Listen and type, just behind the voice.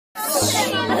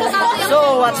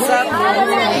What's up?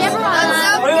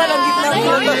 Uy, walang gitna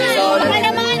po.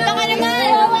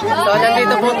 So,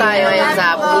 nandito po tayo ngayon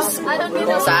sa bus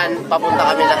kung saan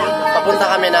papunta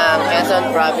kami ng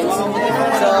Quezon Province.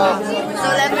 So,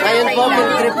 ngayon po,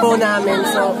 yung trip po namin.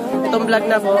 So, itong vlog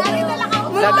na po.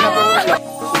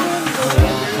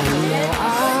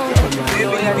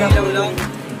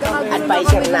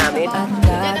 Advisor namin.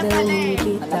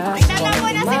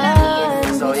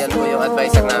 So, yan po yung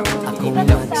advisor namin.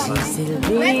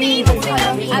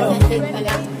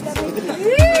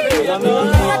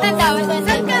 Matatawad na.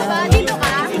 Saan ka ba? Dito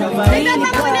ka?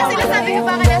 Nagtatawa na sila. Sabi ko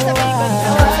baka nasa Bicol.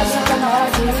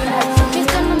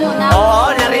 Gusto mo muna?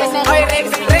 Oo,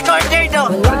 recorder no.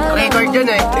 Recorder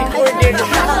na eh.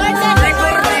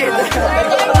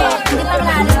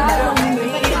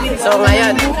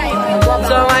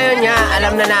 So ngayon nga,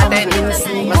 alam na natin,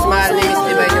 mas mahal na yung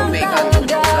diba yung bacon.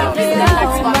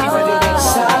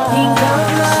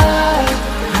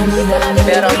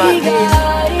 Pero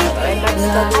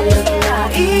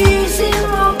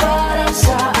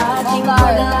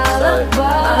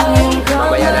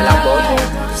mamaya na lang po.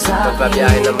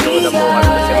 Magbabiyahe na muna po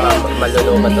kami kasi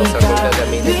maluluman daw sa kung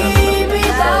gagamitin namin.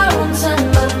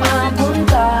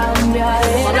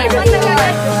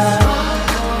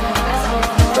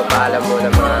 So paalam muna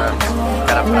mga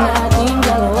karap-rap.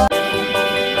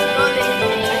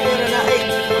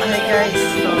 Hi guys,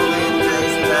 so ngayon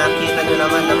guys, nakita nyo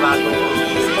naman na bagong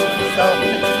so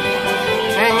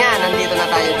ngayon nga, nandito na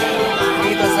tayo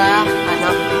dito sa basta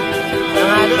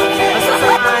sa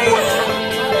may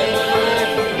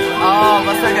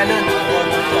basta ganun.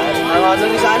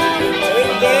 Ang saan?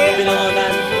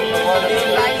 Binangonan. Nakalagay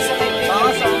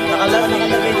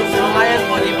dito. So ngayon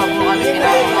po, di pa po kami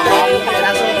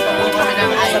pinasok pa po kami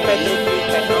ng ID.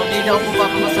 Hindi daw po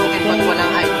papapasukin pag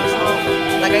walang ID. So,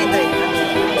 tagay-tay.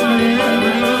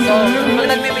 So, pag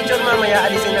nagpipicture mamaya,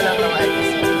 alisin na lang ng ID.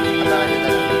 Abangan nyo na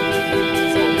lang.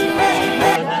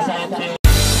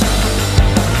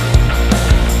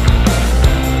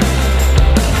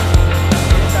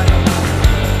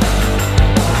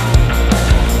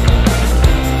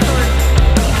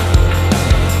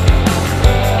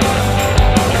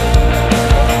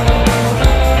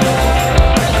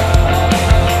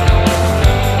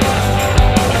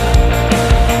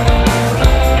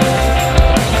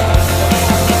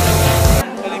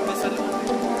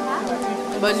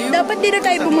 Dapat din na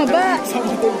tayo bumaba.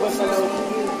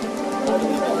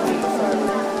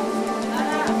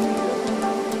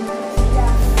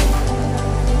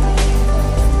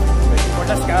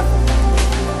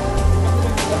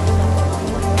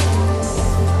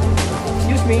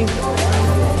 Excuse me.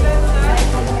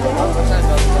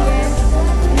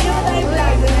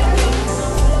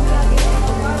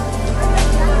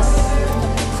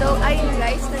 So, ayun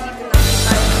guys, nandito na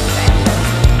tayo.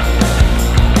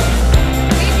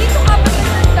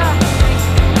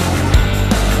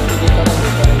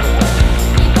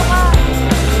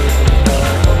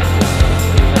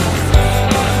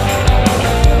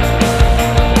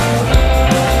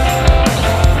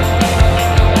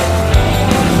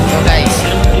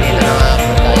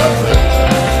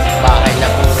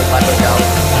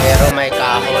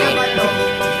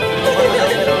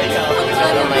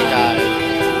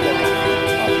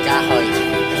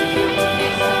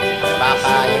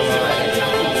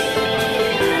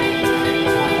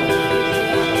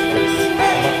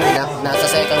 Nasa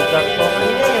second floor po kami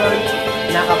ngayon.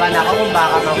 Nakabahan ako kung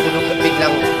baka mahulog at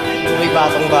biglang may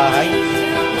batong bahay.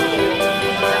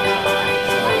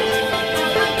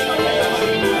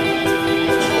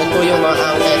 Yan po yung mga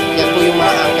angkel. Yan po yung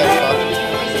mga angkel ko.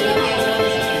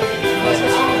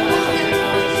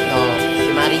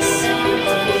 Si Maris.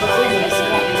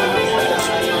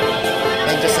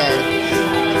 And Josel.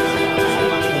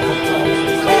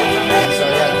 So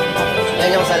yan. Yan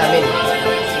yung salamin.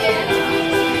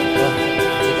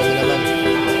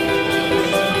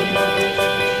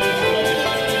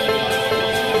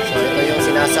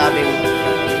 Sinasabing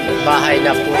bahay na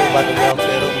puro bato daw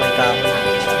pero may kahoy.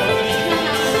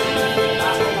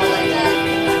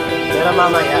 Pero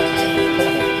mamaya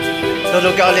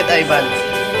tulog ka ulit, Ivan.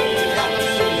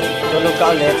 Tulog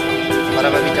ka ulit para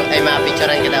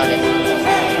ma-picturean kita ulit.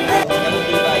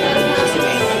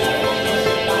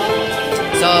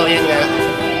 So yun nga,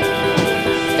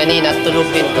 kanina tulog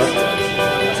din to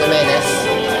si Menes.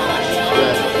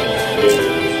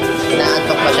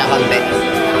 Inaantok pa siya konti.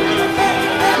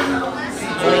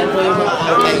 So yan po yung mga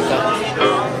angkel ko.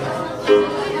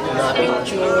 Mga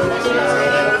pictures.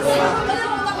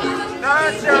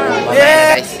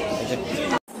 Yeah! Guys.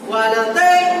 Wanna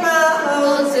take my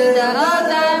home to the old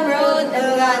time road.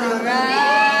 I'm gonna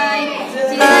ride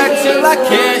to till I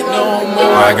can't no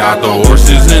more. I got the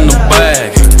horses in the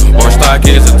back, horse stock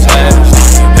is attached.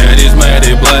 Head is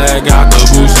matted black, got the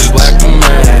bushes black to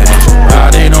match.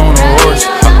 Riding on a horse,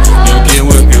 you can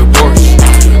whip your Porsche.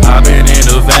 I've been in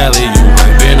the valley, you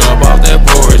ain't been up off that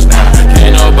porch. Now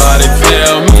can't nobody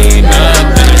tell me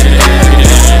nothing.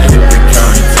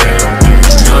 Can't tell me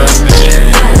nothing.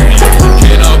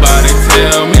 Can't nobody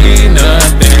tell me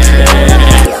nothing.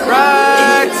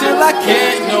 Ride till I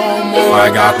can't no more. I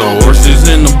got the horses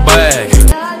in the back.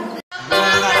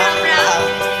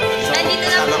 Nandito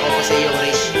na Kasama ko po si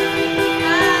Yoris.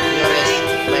 Yoris,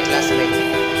 my classmate.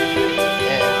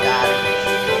 And Dari.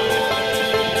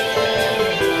 And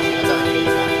sino to?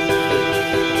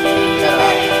 Pero,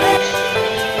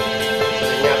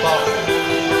 sabi niya po,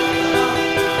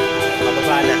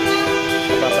 pababa na.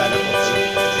 Pababa na po.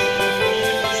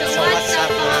 So what's up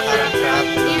mga karap-rap?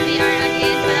 Here we are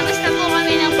again. Palabas na po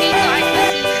kami ng Pinto Art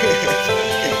Museum.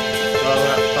 Oo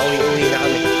nga, pauwi-uwi na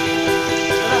kami.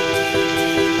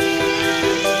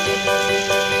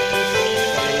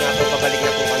 Ayun nga po, pabalik na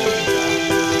po kami.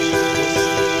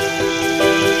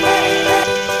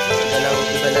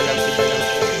 Iba na lang.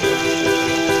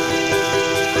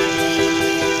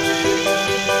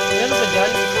 Meron ba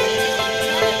dyan?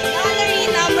 Gallery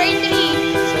number 3.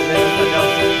 So, meron pa daw.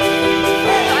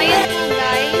 So ayun po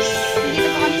guys. Dito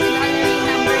po kami sa gallery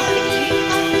number 3.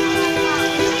 May mga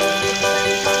ano eh.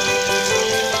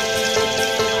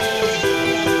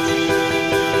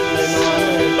 Hindi po kami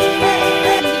nakarating.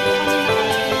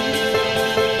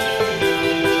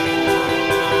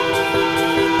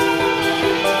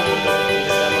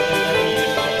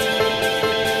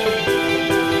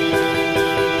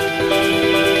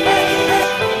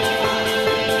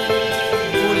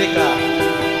 Huli ka.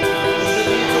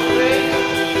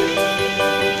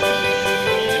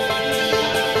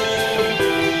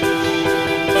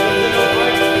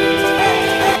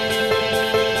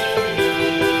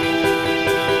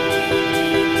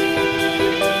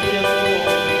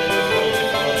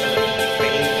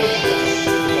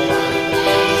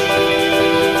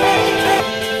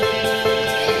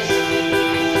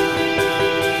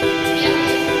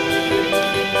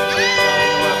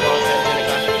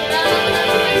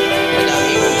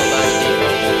 Madami mong babae dito.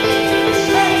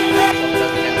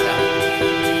 Sobrang ganda.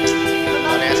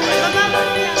 Parehas pa yun.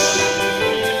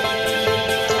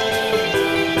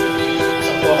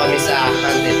 So po kami sa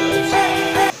Haunted House.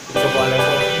 Ito po alam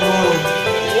ko.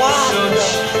 Wow!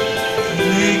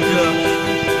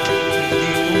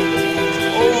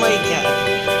 Oh my God!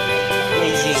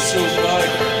 Amazing.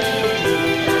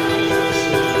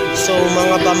 So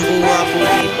mga bamboo nga po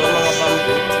dito, mga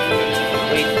bamboo.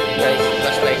 Wait guys,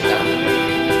 flashlight lang.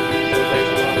 So guys,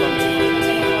 mga bamboo.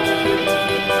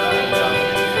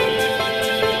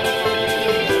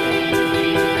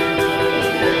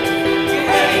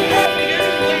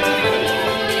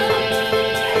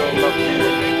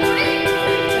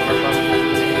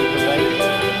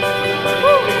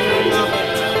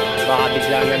 Baka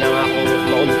bigla na lang ako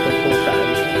maulutog kung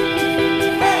saan.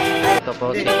 Ito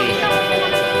po, sige.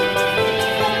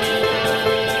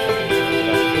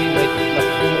 Wait,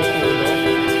 nakumukulo.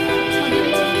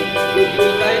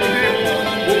 Simple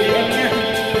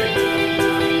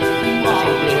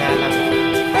nga lang.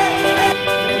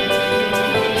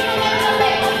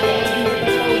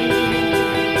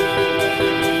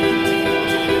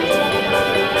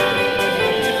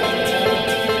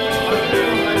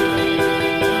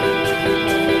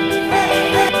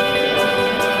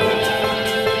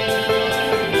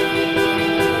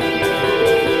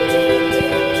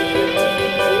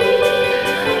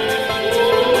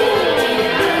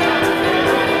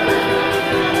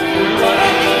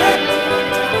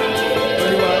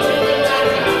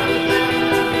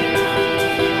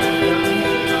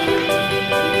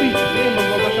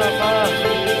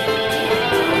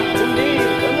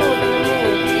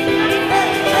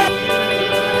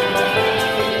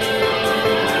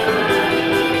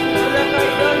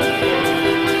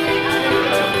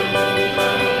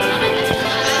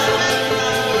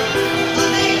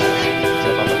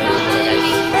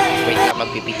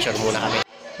 Magpipicture muna kami.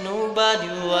 Nobody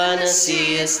wanna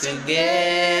see us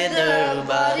together,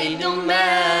 but it don't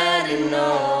matter,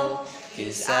 no,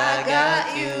 'cause I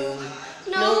got you.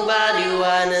 Nobody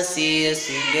wanna see us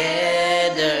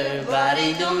together, but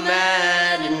it don't matter.